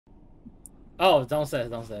Oh, downstairs,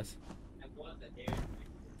 downstairs.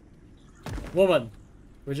 Woman,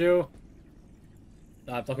 would you?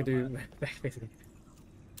 I'm talking to you, basically.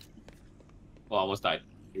 Oh, almost died.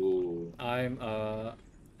 Ooh. I'm,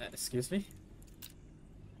 excuse me?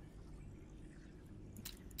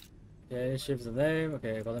 Okay, shift's the name.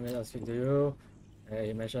 Okay, got a minute, I'll speak to you. Okay,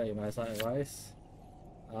 you mentioned you might sign advice.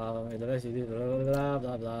 In the rest you did blah blah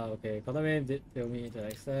blah blah. Okay, Konami did tell me to an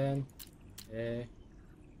extent. Okay.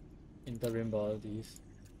 Interim bodies.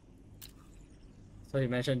 So he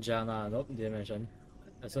mentioned Jana. Nope, didn't mention.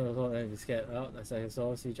 As soon as then he's scared. Well, that's like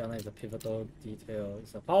so. See, Jana is a pivotal detail.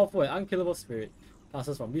 It's a powerful and unkillable spirit.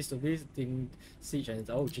 Passes from beast to beast, thing, siege, and it's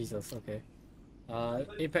oh Jesus. Okay.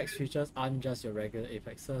 Apex creatures aren't just your regular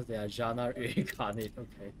apexes. They are Jana reincarnate.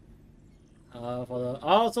 Okay. For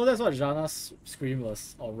the so that's what Jana's scream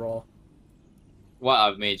was or raw. What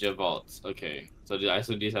are major vaults? Okay, so I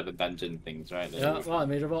assume these are the dungeon things, right? Yeah, well,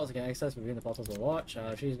 major vaults can access within the portals of watch.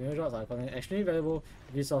 These major vaults are extremely valuable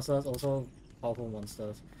resources, also powerful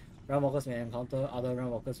monsters. Realm walkers may encounter other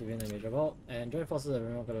realm walkers within the major vault, and join forces of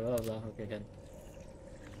realm walker. Blah, blah, blah. Okay, can.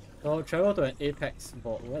 So travel to an apex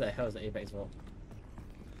vault. Where the hell is the apex vault?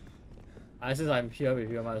 Since I'm here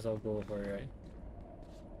with you, I might as well go for it, right?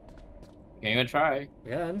 Can you try?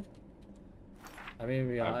 We can. I mean,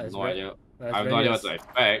 we are I have as no idea. as I have no ready idea what as to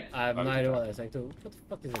expect. I have but no we can idea try. what I expect too. What the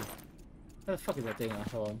fuck is it? What the fuck is that thing?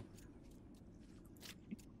 Hold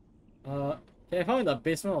on. Can I find the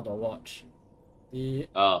basement of the watch? The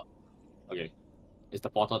Okay. It's the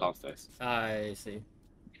portal downstairs. I see.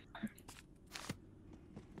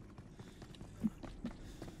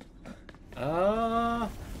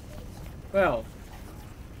 Well,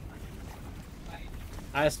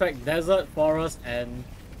 I expect desert, forest, and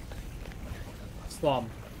swamp.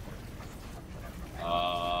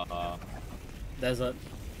 Desert.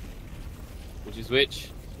 Which is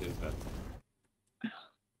which? Is that?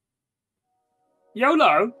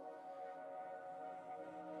 YOLO!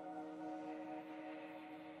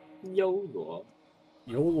 YOLO.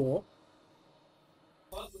 YOLO.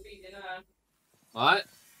 What?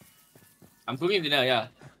 I'm cooking dinner, yeah.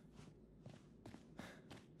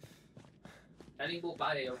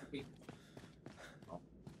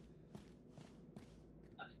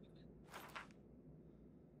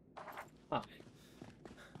 Ah.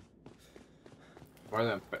 Rather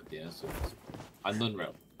than prep dinner, so unknown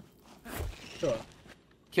realm. Sure.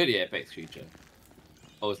 Kill the apex creature.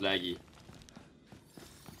 Oh, it's laggy.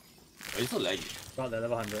 Why is it so laggy? Got the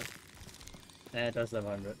level 100. It does level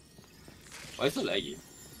 100. Why is it so laggy?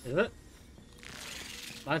 Is it?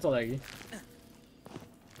 Mine's not laggy.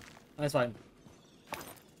 Mine's fine.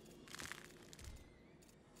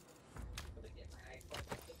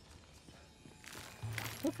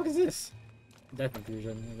 What the fuck is this? Death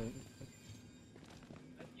infusion.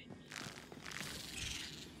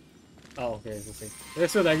 Oh, okay, it's the same. Is it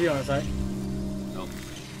still laggy on the side? No.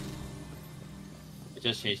 I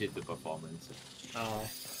just changed it to performance. Oh.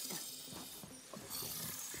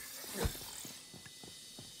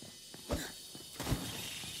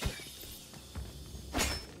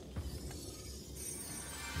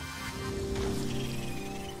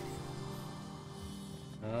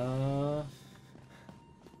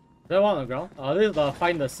 Is there one on the ground? Oh, this is the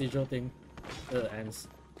find the sigil thing. This ends.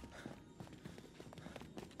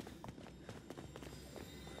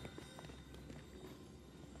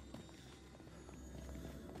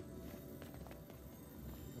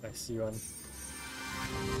 I see one.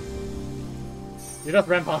 You just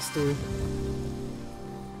ran past two.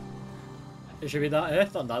 It should be done.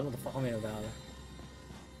 It's not done. What the fuck? How many are there?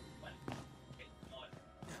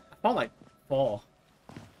 I found like 4.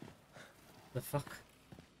 The fuck?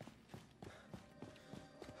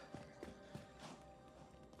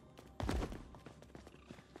 I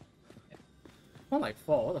found like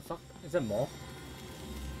 4. What the fuck? Is there more?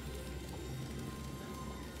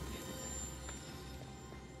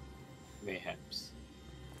 Mayhaps.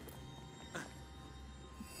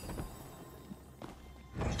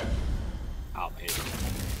 Ow,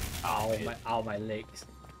 my head. Ow, my legs.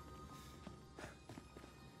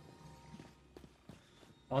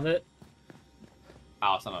 Found it?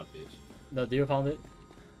 Ow, son of a bitch. No, do you found it?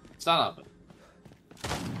 Son of a...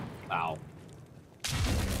 Ow.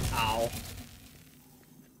 Ow.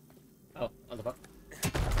 Oh, what the fuck?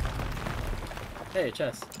 Hey,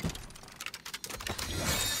 chest.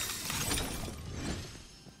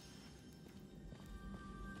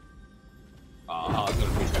 I was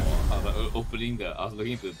gonna push more. I was like, opening the... I was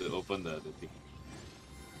looking to open the thing.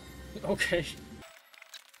 Okay.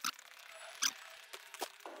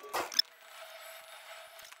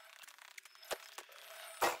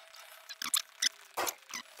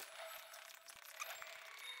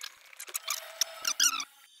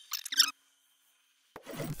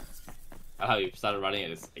 how you started running at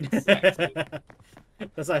this exact speed.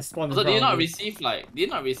 That's why I spawned in So front of me. did you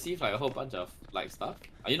not receive like a whole bunch of like stuff?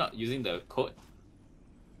 Are you not using the code?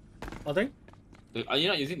 What thing? Are you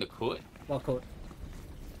not using the code? What code?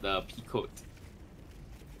 The P code.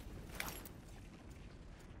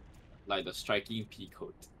 Like the striking P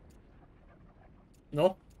code.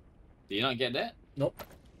 No? Do you not get that? Nope.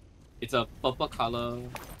 It's a purple color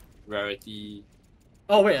rarity.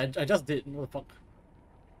 Oh wait, I just did. What the fuck?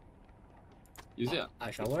 Use it. I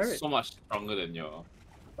shall It's wear it. so much stronger than your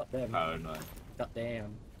God damn. current one. God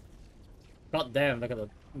damn. God damn, look at the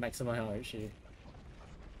maximum health actually.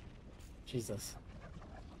 Jesus.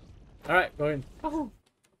 Alright, go in. Oh.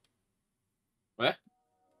 Where?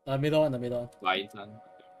 The middle one, the middle one. Lion Sun.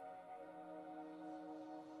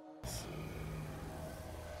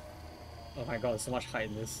 Oh my god, there's so much height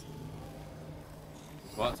in this.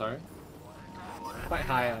 What? Sorry? Quite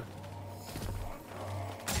high,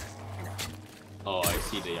 Oh, I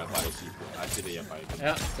see the Yabai. I see the Yabai.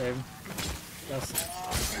 Yeah, same. Just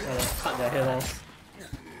gotta cut their head off.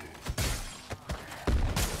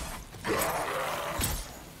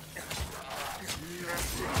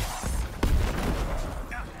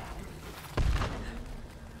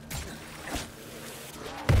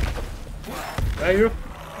 Where are you?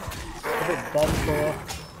 Stupid bomb thrower.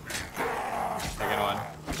 Second one.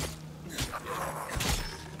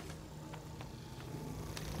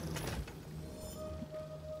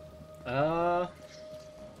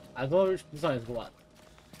 I don't know which this one is what.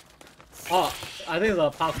 Oh, I think it's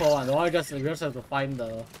the parkour one. The one we just have to find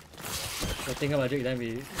the thingamajig, then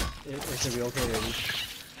it should be okay already.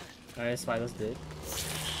 Alright, spider's dead.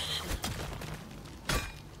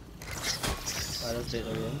 Spider's dead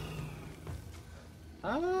again.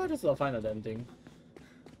 Just gotta find the damn thing.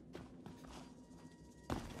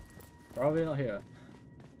 Probably not here.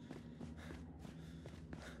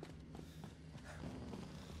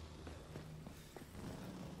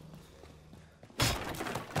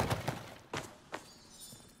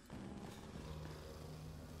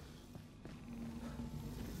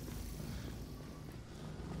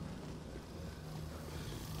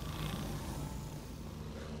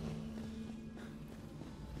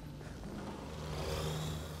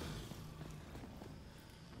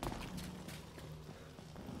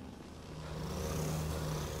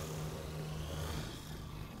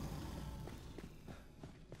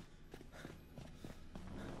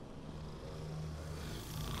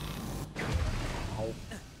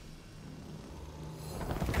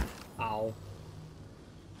 Ow.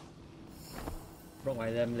 Broke my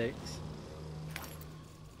damn legs.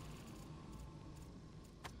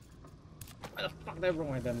 Why the fuck did I broke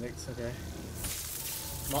my damn legs? Okay.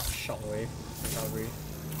 Not shockwave. Recovery.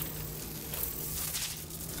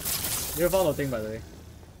 You found the thing by the way.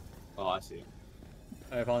 Oh, I see.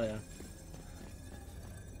 I found it,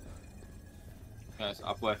 yeah. Yes,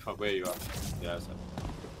 up where you are. Yeah, so.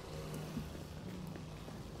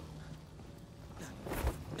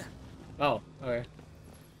 Oh, okay.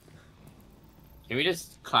 Can we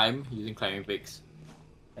just climb using climbing peaks?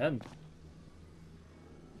 And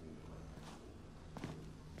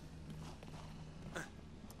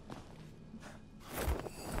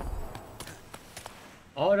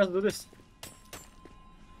oh, just do this.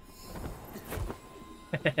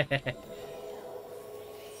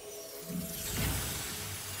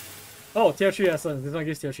 Oh, tier 3 essence. This one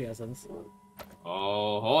gives tier 3 essence.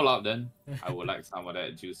 Oh, hold up then. I would like some of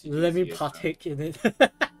that juicy. Let me juicy partake in it. I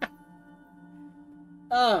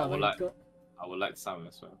Oh would my like. god. I would like some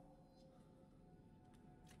as well.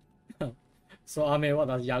 So Ame, what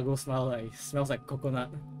does Yago smell like? Smells like coconut.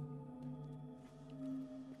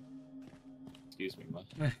 Excuse me,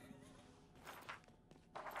 man.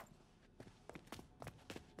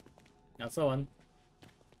 That's the one.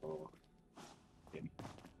 Oh.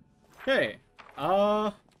 Okay.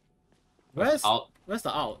 Where's Out where's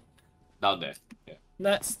the out? down there. Yeah.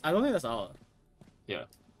 That's I don't think that's out. Yeah.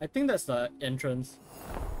 I think that's the entrance.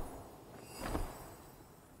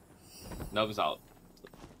 No, it's out.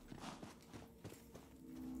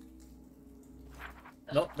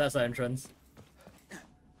 Nope, that's the entrance.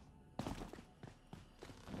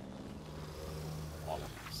 All of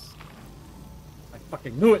this. I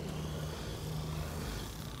fucking knew it.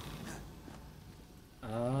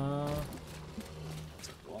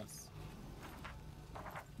 Once.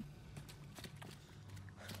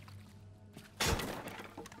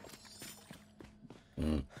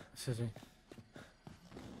 Excuse me.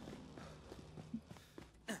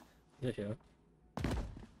 Is it here? I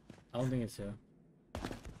don't think it's here.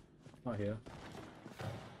 Not here.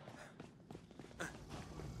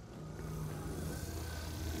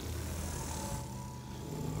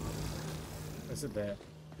 Is it there?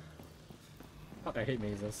 Fuck, I hate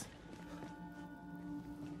mazes.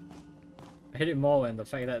 I hate it more when the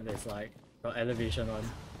fact that there's like got elevation on.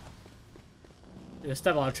 You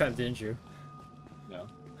stepped on a trap, didn't you? No.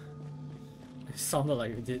 It sounded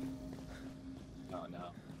like you did. No,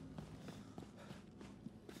 no.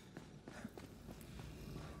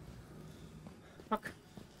 Fuck.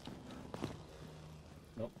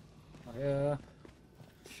 Nope. Up here.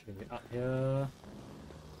 Should be up here.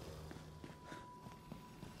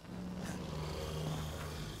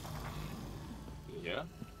 Yeah?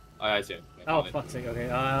 Oh, yeah, I see it. I Oh, found it. fuck's sake, okay.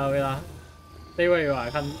 Wait lah. Stay where you are, I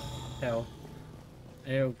can't tell. I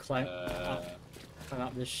need to climb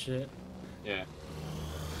up this shit. Yeah.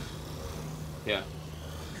 Yeah.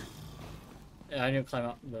 Yeah, I need to climb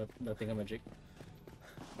up the thingamajig.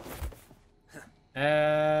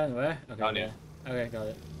 And where? Okay, Down here. Okay, got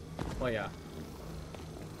it. Oh yeah.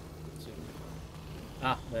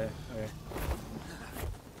 Ah, there. Okay.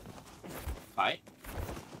 Hi.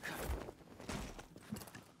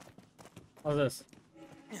 What's this?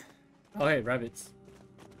 Oh hey, rabbits.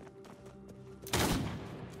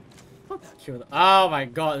 Kill the— oh my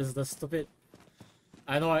god, it's the stupid—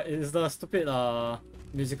 I know, it's the stupid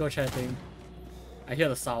musical chair thing. I hear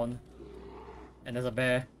the sound. And there's a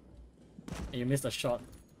bear. And you missed a shot.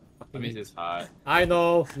 I mean, it's hard. I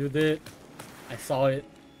know, you did. I saw it.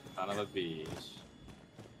 Son of a bitch.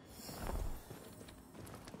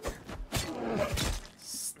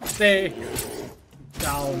 Stay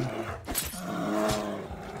down.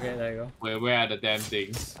 Okay, there you go. Where are the damn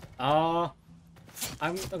things? I'm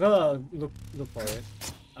gonna look for it.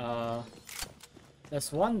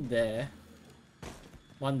 There's one there.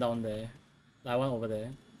 One down there. Like one over there.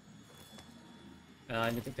 I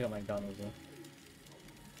need to take out my gun also.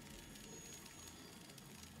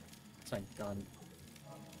 It's my gun.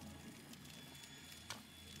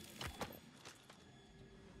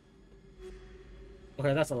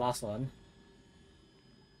 Okay, that's the last one.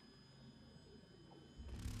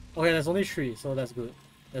 Okay, there's only 3, so that's good.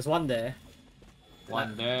 There's one there.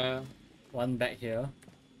 One there. One back here.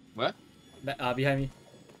 Where? Behind me.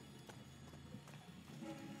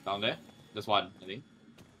 Down there? There's one, I think.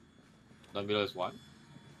 Down below is 1.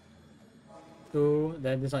 2,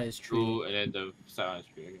 then this one is 3. 2, and then the side one is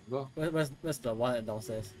 3. Okay, go. Where's the one at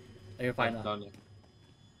downstairs? Are you fine now? Down there.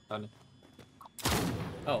 Down there.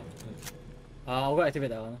 Oh. I'll go activate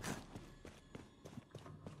that one.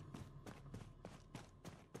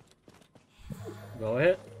 Go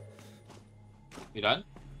ahead. You done?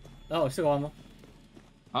 Oh, still got one more.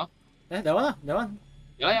 Huh? Eh, that one? That one?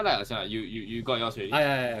 Yeah. You got yours already.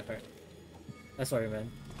 Yeah, correct. That's sorry,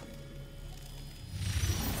 man.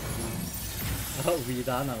 I thought we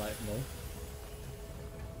done, I'm like,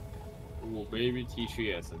 no. Ooh, baby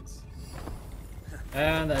T3 essence.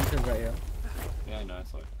 And the entrance right here. Yeah, I know, I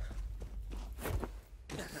saw it.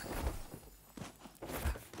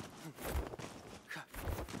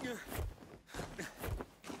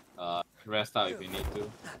 Rest out if you need to.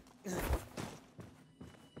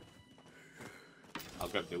 I'll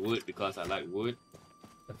grab the wood because I like wood.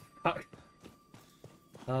 Fuck.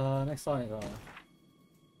 Next one is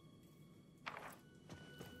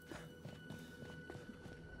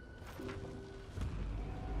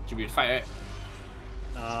Should we fight, right?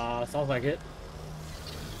 sounds like it.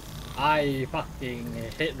 I fucking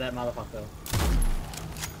hate that motherfucker.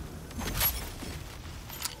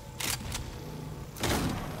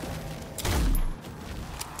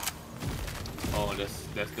 Oh,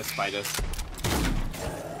 there's the spiders.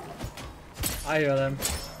 I hear them.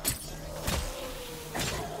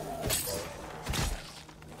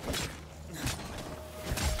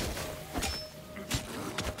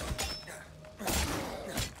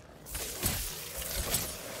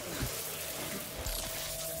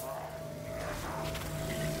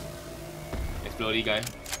 Explodey guy.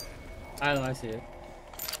 I know, I see it.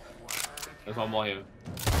 There's one more here.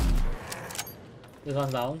 This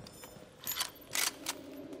one's down.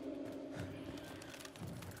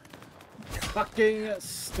 Fucking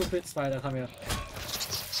stupid spider, come here.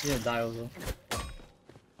 You need to die also.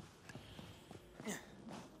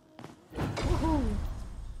 Woohoo!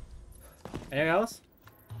 Anything else?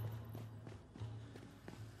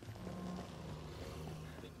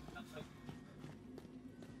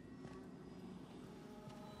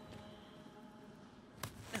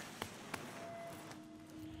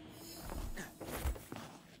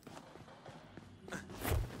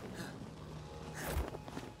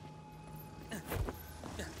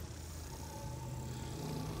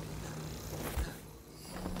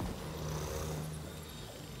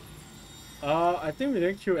 I think we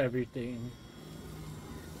didn't kill everything.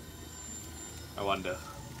 I wonder.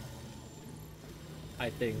 I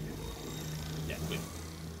think. Yeah, good.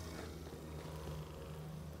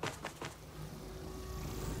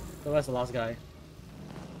 So where's the last guy?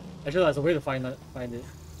 Actually, there's a way to find it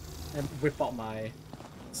and whip out my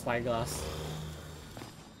spyglass.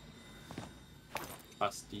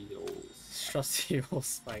 Pastillos. Trusty old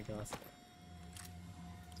spyglass.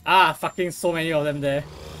 Ah, fucking so many of them there.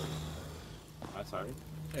 I'm sorry.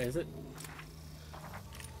 Wait, is it?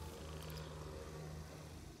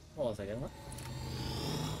 Hold on a second, what?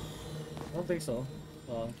 I don't think so.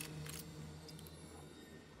 Oh,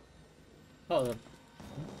 I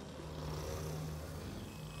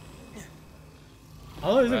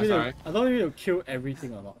don't know if I don't know if you kill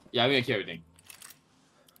everything or not. Yeah, I'm gonna kill everything.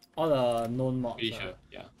 All the known mobs. Pretty sure,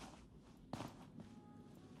 yeah.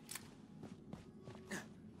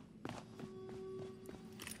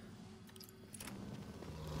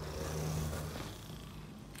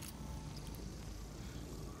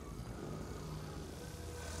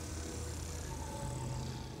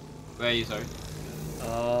 Where are you, sorry?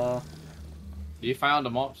 Did you find all the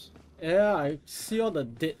mobs? Yeah, I see all the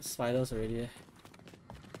dead spiders already.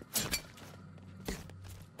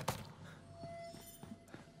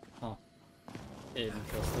 Huh.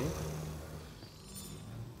 Interesting.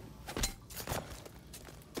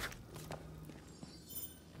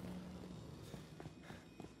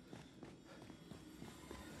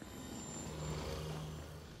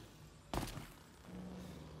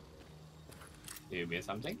 Did you miss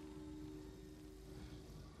something?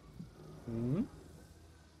 Hmm?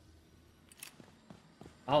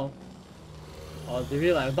 Oh. Or did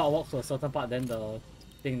we like not walk to a certain part then the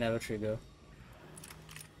thing never trigger?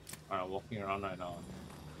 I'm walking around right now.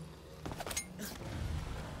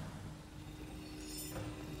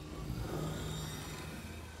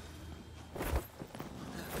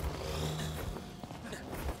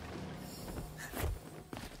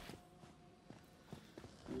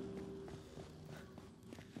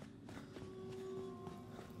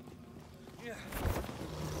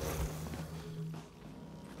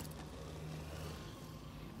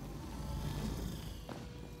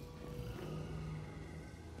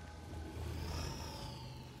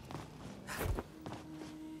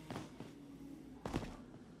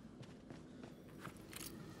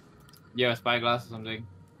 You have a spyglass or something?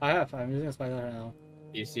 I'm using a spider right now.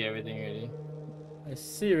 You see everything already? I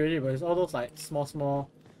see already, but it's all those like small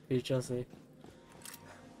creatures, eh?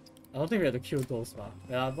 I don't think we have to kill those, but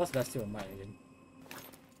yeah, what's best to mine again?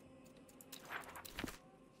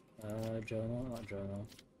 Journal, not journal.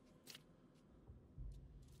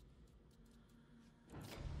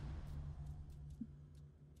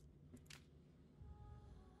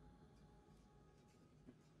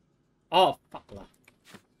 Oh, fuck lah.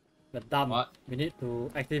 The dumb. What? We need to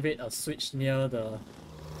activate a switch near the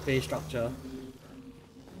base structure.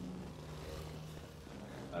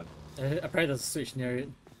 Apparently there's a switch near it.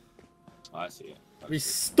 Oh, I see it. We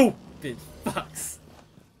stupid fucks.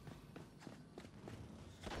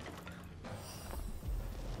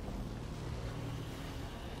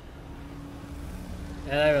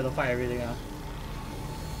 And then we have to fight everything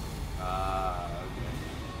ah.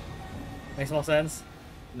 Okay. Makes more sense.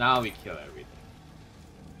 Now we kill everything.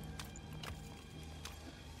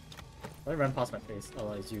 Let me run past my face.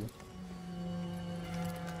 Oh, it's you.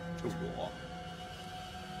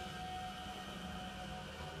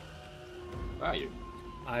 Where are you?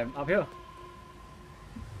 I'm up here.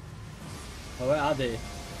 Oh, where are they?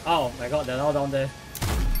 Oh my god, they're all down there.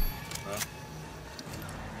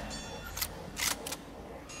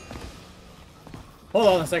 Hold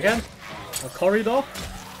on a second. A corridor?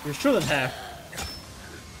 You shouldn't have.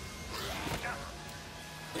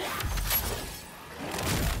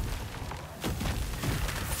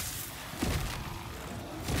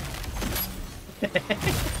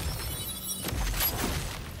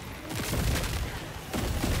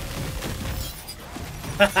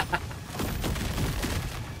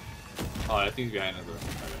 Oh, I think behind us.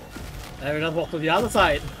 And we just walk to the other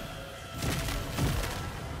side.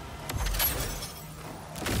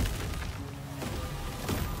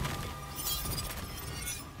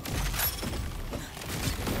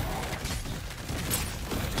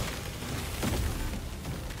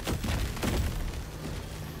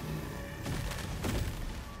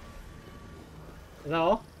 Is that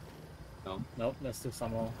all? No. Nope, there's still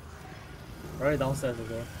some more. Right downstairs as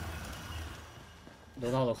well.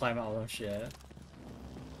 Don't know how to climb out of shit.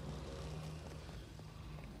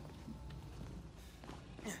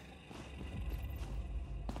 Look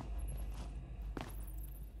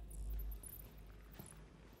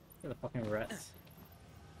at the fucking rats.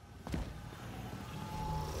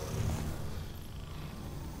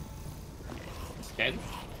 Scared?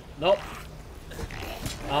 Nope.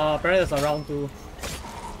 Apparently it's a round 2.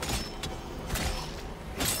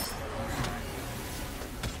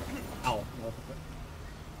 Ow.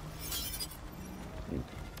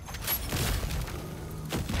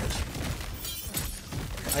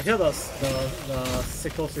 I hear the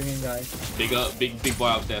sickle swinging guy. Big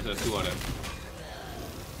boy upstairs. There's 2 of them.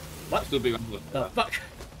 What? 2 big ones. The fuck?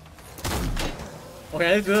 Okay,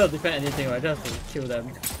 I didn't do not defend anything, right? Just to kill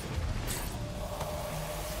them.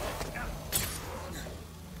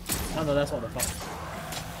 Nonetheless, what the fuck?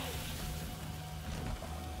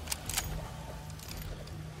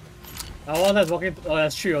 One that's walking. Oh,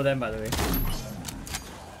 there's 3 of them, by the way.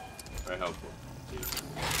 Very helpful.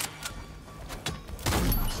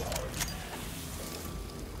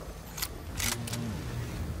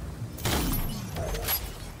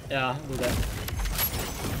 Yeah, do that.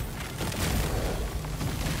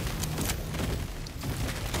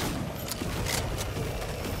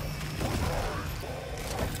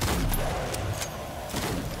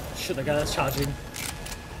 Shit, the guy that's charging.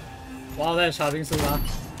 Wow, that's charging so far.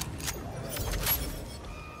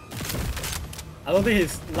 I don't think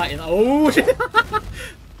he's light enough. Oh shit!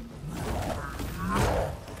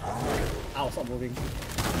 Ow, stop moving.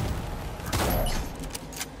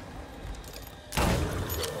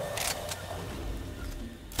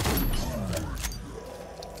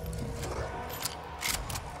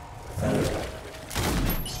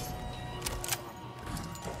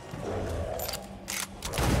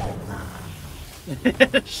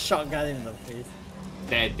 Shotgun in the face.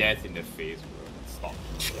 Death in the face, bro. Stop.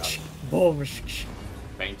 Boom.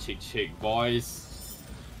 Bang chick, boys.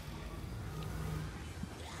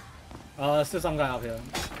 Still some guy up here.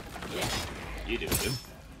 You do him.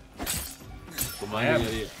 I am.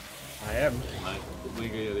 I am.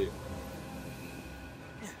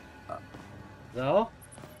 So?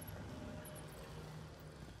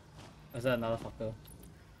 Is that another fucker?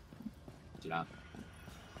 Yeah.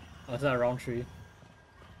 Or is that a round 3?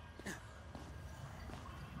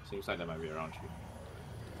 Seems like that might be a round 3.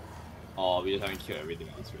 Oh, we just haven't killed everything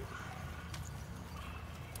else, right?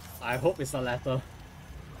 I hope it's the latter.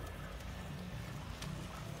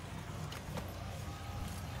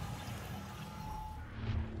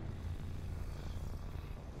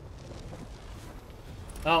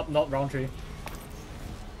 Oh, not round 3.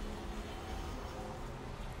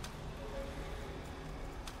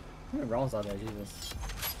 How many rounds are there? Jesus.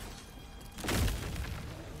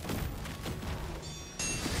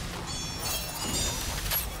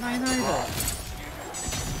 Nine.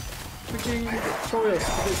 Freaking throw your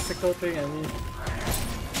stupid sickle thing at me.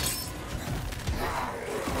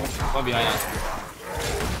 One behind us.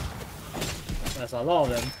 There's a lot of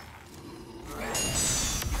them.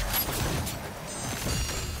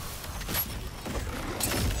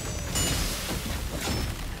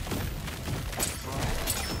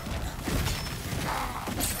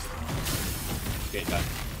 Okay, done.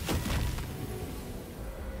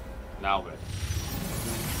 Now we're.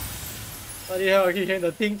 What the hell? I keep hearing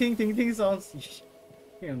the ting sounds.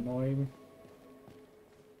 Fucking annoying.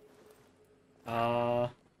 Now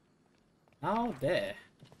there.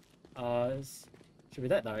 Should be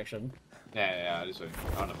that direction. Yeah, this way.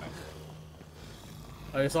 On the back.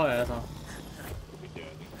 Oh, you saw it, huh? Over here, I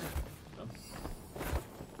think. No?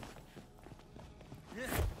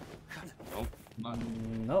 Nope. Not.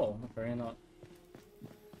 No, apparently not.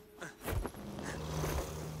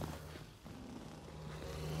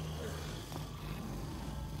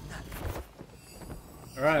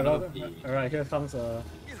 Alright, alright, here comes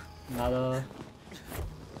another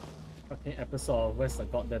fucking episode of Where's the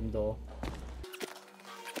Goddamn Door.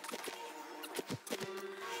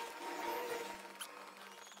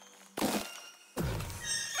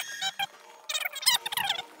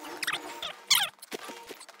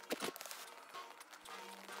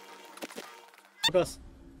 Because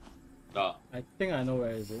I think I know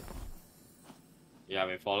where is it. Yeah, I've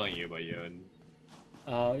been following you, but you haven't.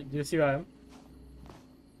 Do you see where I am?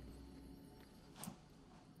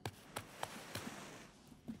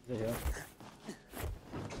 Is it here?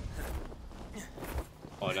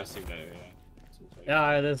 Oh, that seems like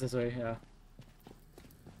yeah. Yeah, it is this way, yeah.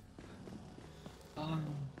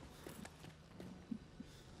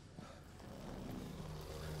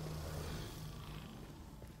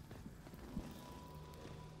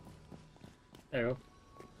 There you go.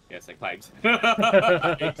 Yes, I climbed.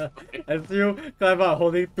 And you climb out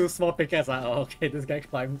holding 2 small pickaxes. Like, oh, okay, this guy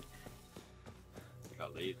climbed. I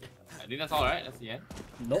got lazy. I think that's all right. That's the end.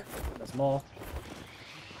 Nope, there's more.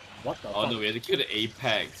 What the Oh fuck? no, we have to kill the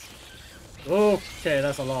apex. Okay,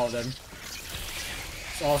 that's a lot of them.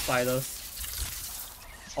 It's all spiders.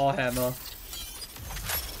 All hammer.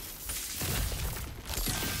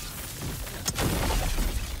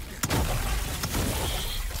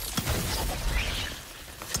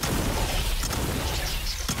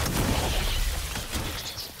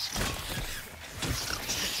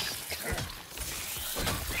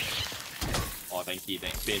 tanky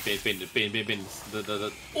tank. Pain.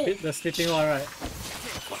 The The sleeping one, right?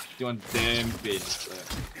 fuck, you want damn pain.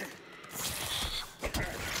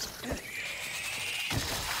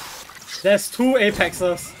 There's 2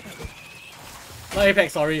 apexes. Not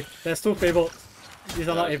apex, sorry. There's 2 fabled. These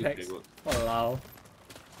are not apex. Walao.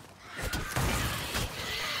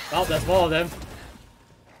 Oh, there's more of them.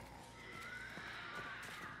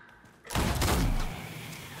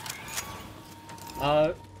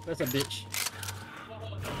 That's a bitch.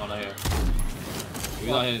 Oh, not here. If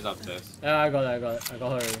not here, it's upstairs. Yeah, I got it. I got her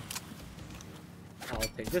already. I'll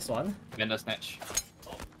take this one. Banter snatch.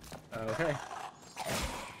 Okay.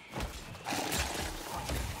 I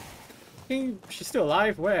think she's still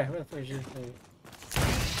alive. Where? Where the fuck is she? Oh.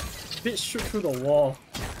 Bitch shoot through the wall.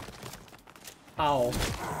 Ow.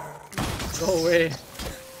 Go away.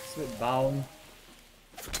 Slip bound.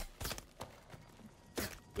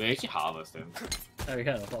 We actually harvest them. Yeah, we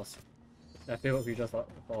can, of course. I favorite creatures for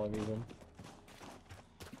a reason.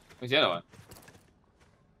 Where's the other one?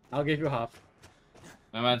 I'll give you half.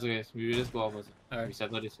 No man, it's okay. We just go opposite. Alright. We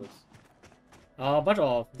settle this first. A bunch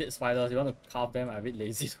of dead spiders. You want to carve them? I'm a bit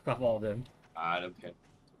lazy to carve all of them. I don't care.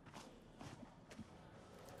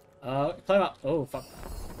 Climb up. Oh, fuck.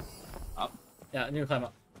 Up? Yeah, need to climb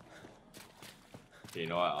up. Okay, you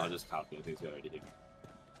know what? I'll just carve the things we already did.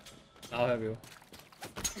 I'll help you.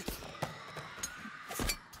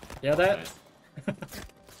 Hear that? Right.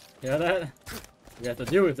 Hear that? We have to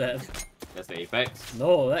deal with that. That's the apex.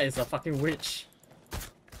 No, that is a fucking witch.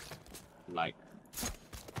 Like.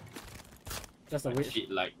 That's a Like witch.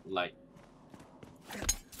 shit, like.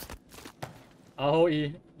 I'll hold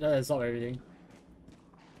E. That is not everything.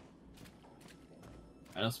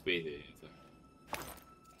 I don't space it.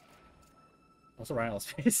 Also running out of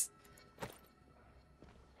space.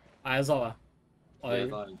 I absorb. Yeah,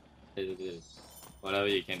 fine. It is. Whatever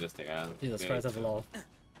you can just take out. Jesus Christ, that's a lot.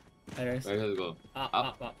 Anyways. Where does it go?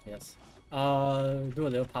 Up, yes. Do a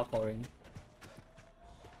little parkouring.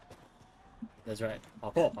 That's right.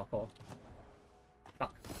 Parkour.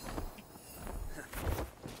 Fuck.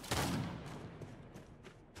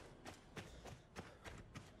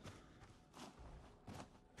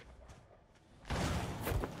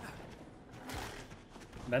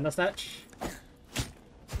 Banter snatch.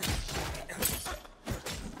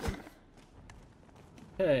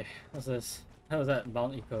 Hey, what's this? How is that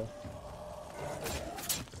bound eco?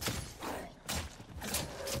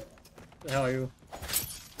 The hell are you?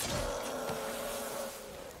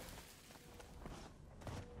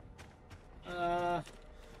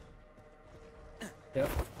 Yep.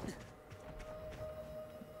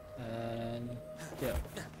 And yep.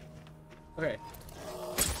 Okay.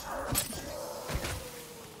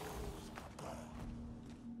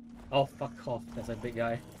 Oh, fuck off. That's a big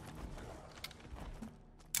guy.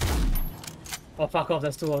 Oh, fuck off.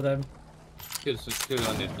 There's 2 of them. Kill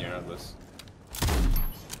one that's near us.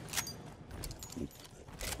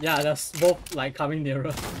 Yeah, there's both like coming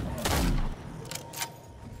nearer.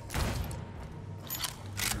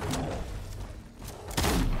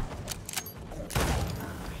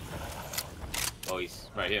 Oh, he's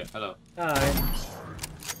right here. Hello. Hi.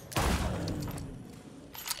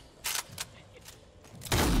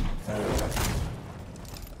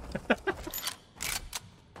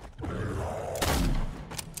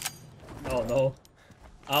 Oh no.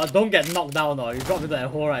 Don't get knocked down or you drop into that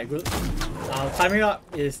hole, right? Good. Climbing up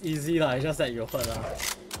is easy lah, it's just that you're hurt lah.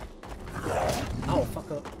 Ow,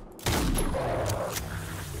 fucker.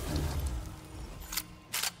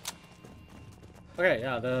 Okay,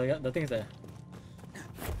 yeah, the thing's there.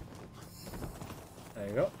 There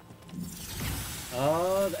you go.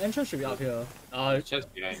 The entrance should be up here.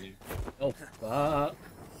 Just behind you. Oh fuck.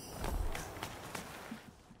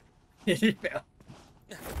 He fell.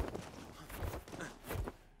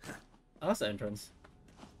 Oh, that's the entrance.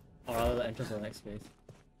 Or rather, the entrance to the next space.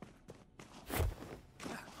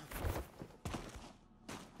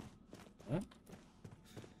 Huh?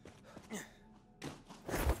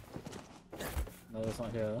 No, it's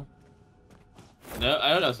not here. No,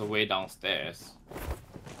 I know there's a way downstairs.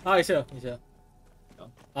 Ah, it's here. It's here.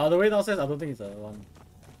 Oh. The way downstairs, I don't think it's the one.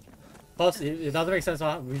 Plus, it doesn't make sense,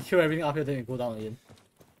 huh? We kill everything up here, then we go down again.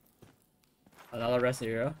 Another rest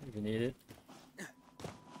area, if you need it.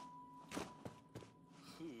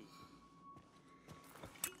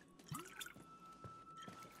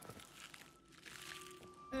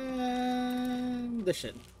 And the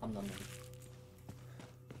shit. I'm done.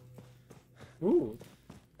 Ooh,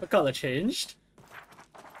 the color changed.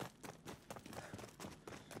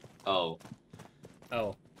 Oh.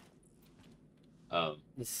 Oh,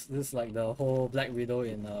 this is like the whole Black Widow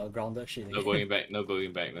in grounded shit. No going back. No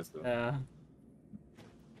going back. Let's go. Yeah.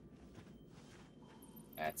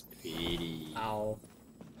 That's pretty. Ow.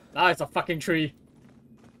 Ah, it's a fucking tree.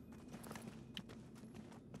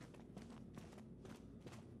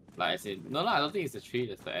 Like I said, no, I don't think it's a tree.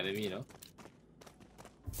 That's the enemy, you know.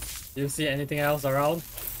 Do you see anything else around?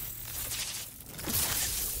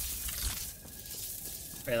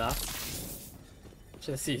 Wait lah.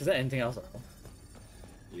 Should see, is there anything else around?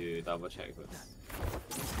 You double check first.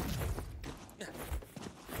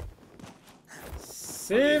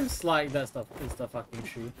 Seems like that's the fucking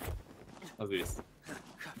tree. What's this?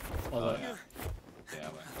 Oh, yeah.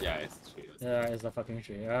 Yeah, it's a tree. Yeah, it's the fucking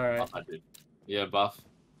tree. Alright. Yeah, buff.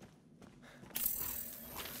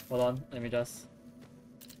 Hold on, let me just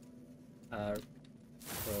throw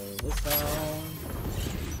this down.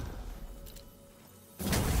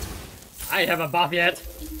 I haven't buffed yet.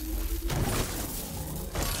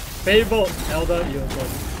 Fable Elder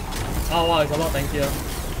Earphone. Oh wow, it's a lot tankier.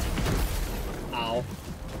 Ow.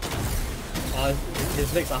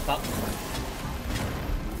 His legs are fucked.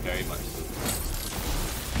 Very much so.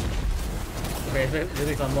 Okay, his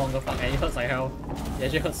legs are no longer fucked and it hurts like hell. It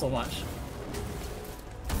actually hurts so much.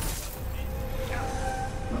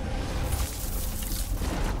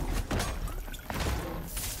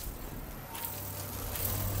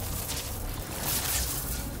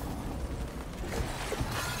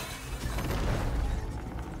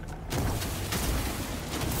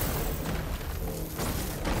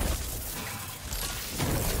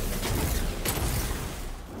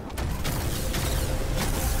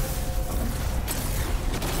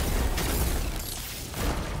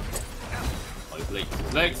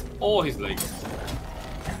 Legs! All his legs!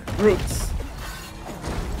 Roots!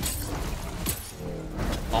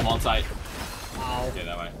 I'm on side. Ow. Okay,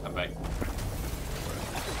 never mind. I'm back.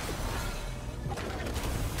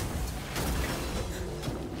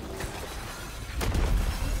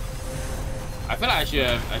 I feel like I should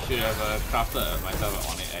have crafted myself an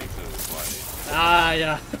onyx egg before Ah,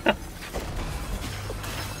 yeah.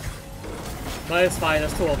 But it's fine,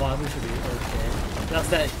 there's two of us, we should be okay. Just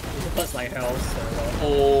that it hurts like hell, so...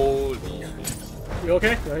 Holy shit. You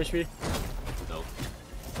okay? Your HP? No.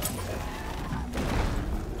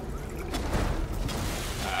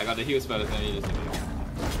 I got the heal spell, so I need this.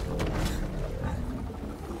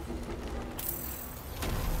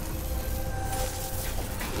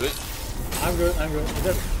 Good? I'm good, I'm good.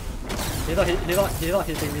 He's not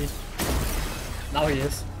hitting me. Now he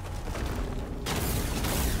is.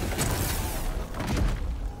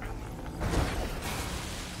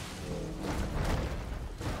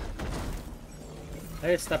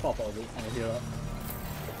 Hey, step up a bit and heal up.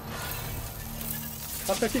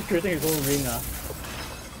 After keep creating his own ring, I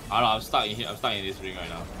don't know, I'm stuck in here. I'm stuck in this ring right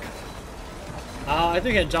now. I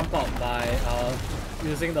think you can jump out by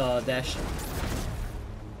using the dash.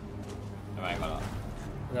 Am I gonna?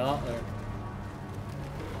 Yeah,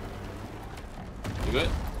 You good?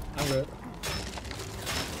 I'm good.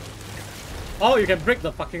 Oh, you can break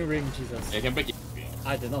the fucking ring, Jesus. Yeah, you can break it.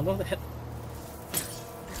 I did not know that.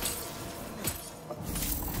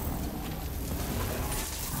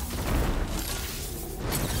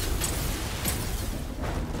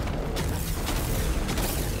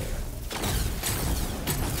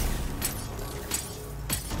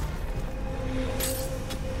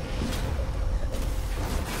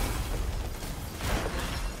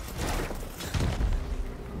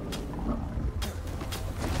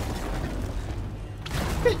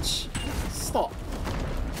 Bitch! Stop!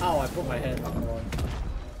 Ow, I broke my hand.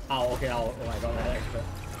 Ow, okay, ow. Oh my god, I had extra.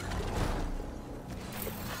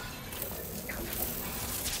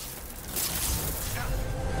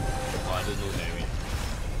 Oh, I didn't know damage.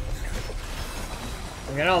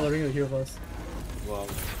 Get out of the ring to heal first. Well.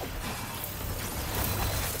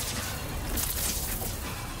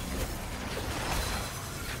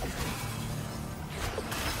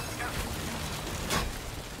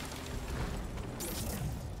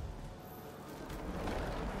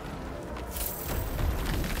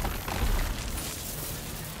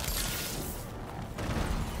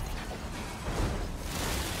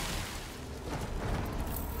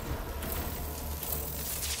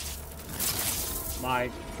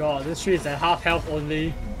 My god, this tree is at half health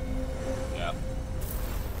only. Yeah.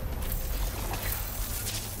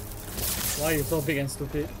 Why are you so big and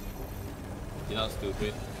stupid? You're not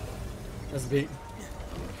stupid. That's big.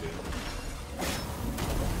 Okay.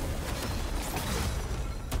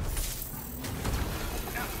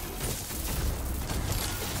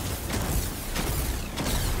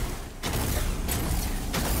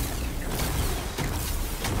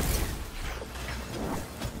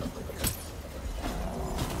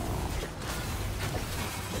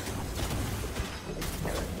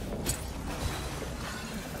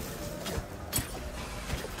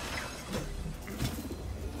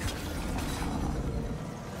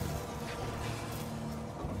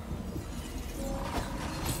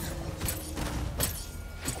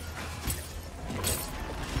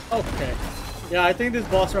 Okay. Yeah, I think this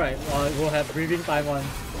boss, right, will have breathing time one.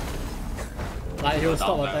 Like, he will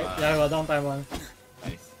stop attack. Yeah, he will downtime one.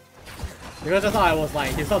 Nice. Because just now I was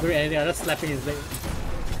like, he's not doing anything, I'm just slapping his leg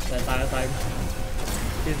the entire time.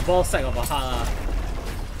 His ball sack of a heart.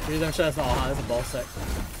 Really damn sure it's not a heart, it's a ball sack.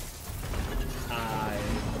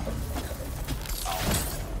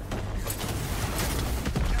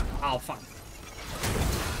 Ow, fuck.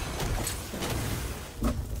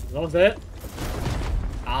 That was it.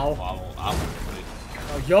 Ow. Wow,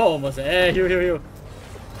 Oh, yo, almost. Hey, heal.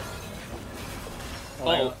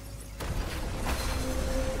 Oh.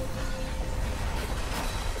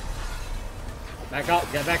 Back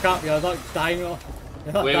up, get back up. You're not dying. You're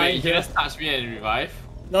not Wait, dying you here. can just touch me and revive?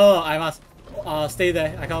 No, I must stay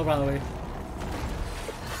there. I can't run away.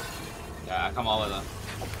 Yeah, I come over then.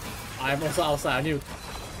 I'm also outside. I need to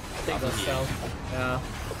take the cell. Yeah.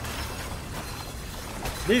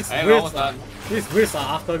 These wizards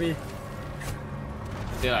are after me.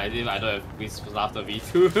 Still, I don't have wings after me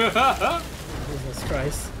too. Jesus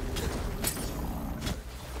Christ.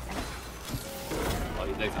 Oh,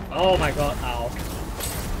 his legs are fine. Oh my god, ow.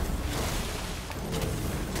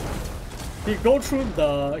 He go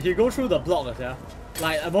through the block, yeah.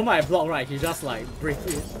 Like the moment I block, right, he just like break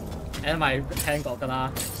it. And my hand got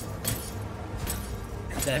gonna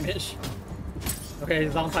damage. Okay,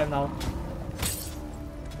 it's downtime now.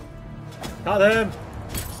 Got him!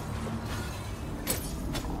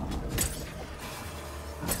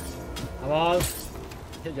 Come on!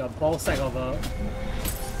 Hit your ball sack of a...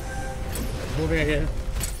 Moving again.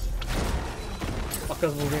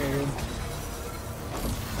 Fuckers moving again.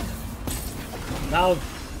 Now!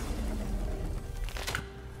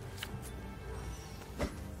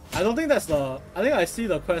 I don't think that's the... I think I see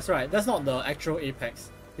the quest right. That's not the actual Apex.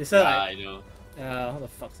 He said yeah, like... I know. Yeah, what the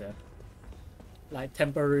fuck's that? Like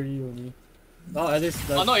temporary only. Oh, at least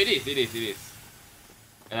the... Oh no, it is.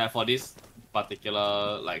 For this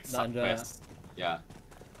particular like sub quest. Yeah.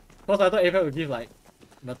 Because I thought Apex would give like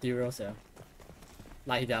materials, yeah.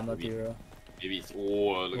 Like their material. Maybe it's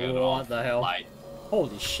look at that. What the hell? Light.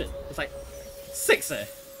 Holy shit. It's like 6 eh.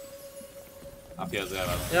 Up here as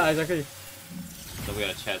well. Yeah, exactly. So we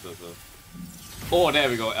got a chat also. Oh, there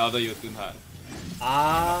we go. Elder Yotun Heart.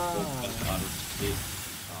 Ah.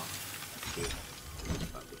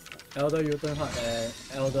 Elder Yotun Heart and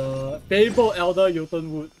Elder Yotun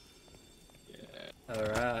Wood. Yeah.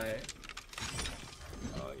 Alright.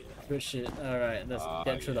 Oh yeah. Good shit. Alright, let's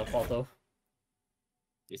get through the portal.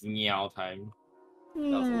 It's meow time. That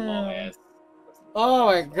was a long ass. Oh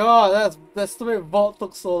my god, that stupid vault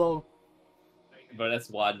took so long. But that's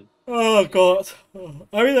one. Oh god.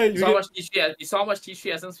 I mean like You saw how much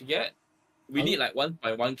T3 essence we get? We need like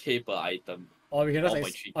 1.1k per item. Or we can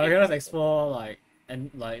just explore like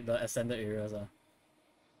the ascended areas.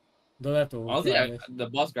 Don't have to. Honestly, the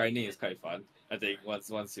boss grinding is quite fun. I think once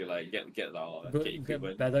you like get our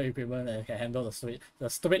get better equipment and can handle the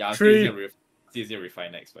stupid yeah, tree. It's easier to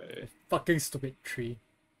refine X by the way. Fucking stupid tree.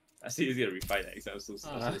 It's easier to refine X. I'm so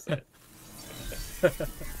sad.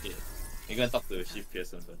 Yeah. You're gonna talk to Chief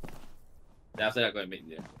Pearson first. Then after that, I'm gonna make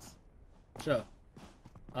the efforts. Sure.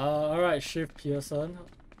 Alright, Chief Pearson.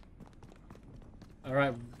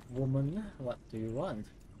 Alright, woman, what do you want?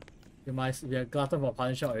 You might be a glutton for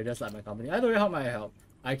punishment or you just like my company. I don't know how may I help.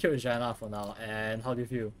 I killed Jana for now, and how do you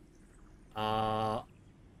feel? I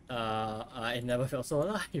never felt so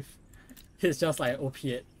alive. It's just like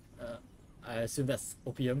opiate. I assume that's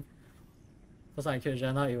opium. First time I killed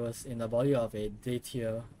Jana, it was in the body of a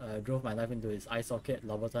daytier. Drove my knife into his eye socket,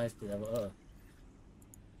 lobotomized the level.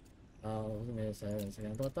 Also made a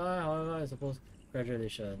second thought time, however, I suppose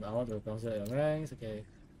congratulations. I want to consider your ranks, okay.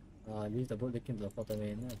 Leave the boot leaking to the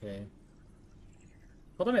Quartermain, okay.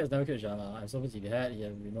 Quartermain has never killed Jana. I'm supposed to be had, he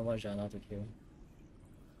has no more Jana to kill.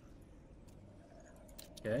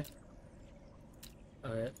 Okay.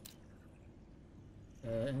 Alright.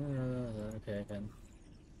 Okay, I can.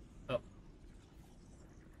 Oh.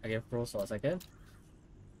 I can froze for a second.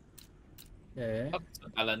 Okay. Up to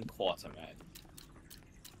Alan Quarterman.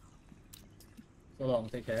 So long,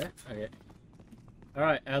 take care. Okay.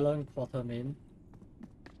 Alright, Alan Quartermain.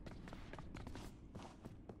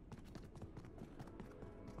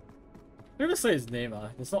 People say his name,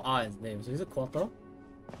 there's no R in his name, so is it Quarter?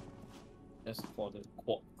 That's Quartermain.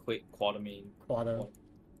 Quarter.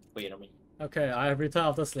 Quartermain. Okay, I have returned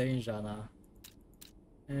after slaying Jana.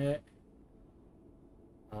 If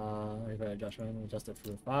I had judgment, adjusted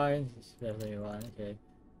through fine. Definitely one. Okay.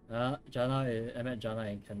 I met Jana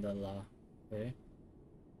in Candela. Okay.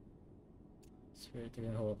 Spirit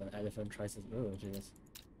taking hold of an elephant twice as oh Jesus.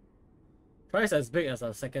 Twice as big as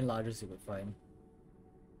the second largest you could find.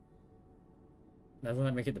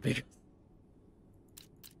 Doesn't make it the biggest.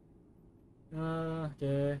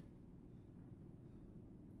 Okay.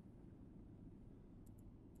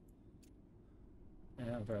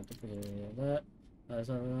 Yeah, I'm trying to put that.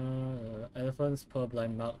 Elephants per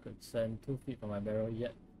blind mouth could stand 2 feet from my barrel,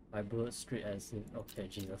 yet my bullet straight as it. Okay,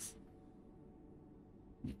 Jesus.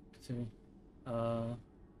 See me.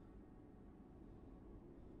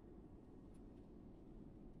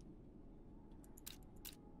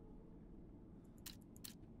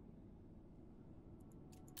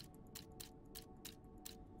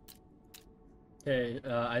 Okay,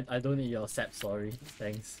 I don't need your sap, sorry.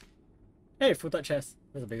 Thanks. Hey, footed chest.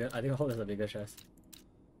 That's a bigger. I think I hope that's a bigger chest.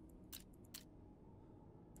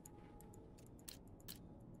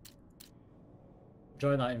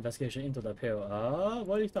 Join our investigation into the pale.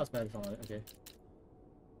 What if that's bad? Okay.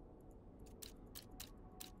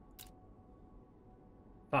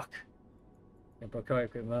 Fuck. I can procure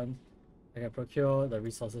equipment. I can procure the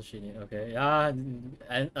resources she needs. Okay, yeah,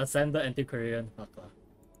 and ascended antiquarian. Fuck lah.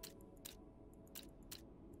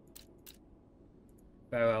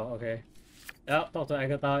 Very well, okay. Yeah, talk to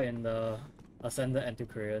Agatha in the ascended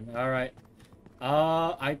antiquarian. Alright.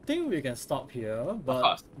 I think we can stop here, but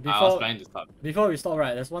I was planning to stop. Before we stop,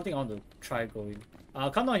 right, there's one thing I want to try going.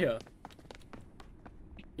 Come down here.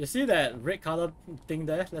 You see that red color thing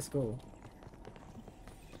there? Let's go.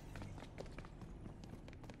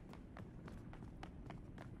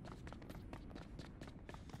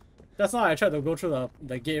 That's why I tried to go through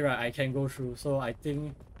the gate, right? I can go through, so I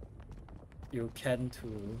think you can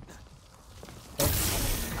too.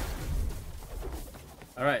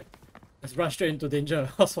 Alright. Let's run straight into danger.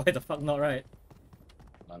 Why the fuck not, right?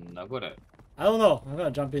 I'm good at. I don't know. I'm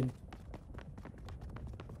gonna jump in.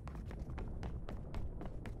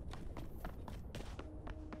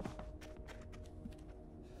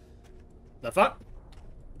 The fuck?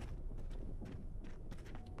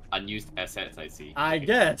 Unused assets, I see. I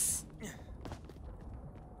guess.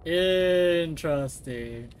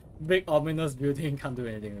 Interesting. Big ominous building, can't do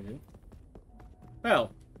anything with it.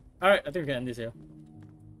 Well, alright, I think we can end this here.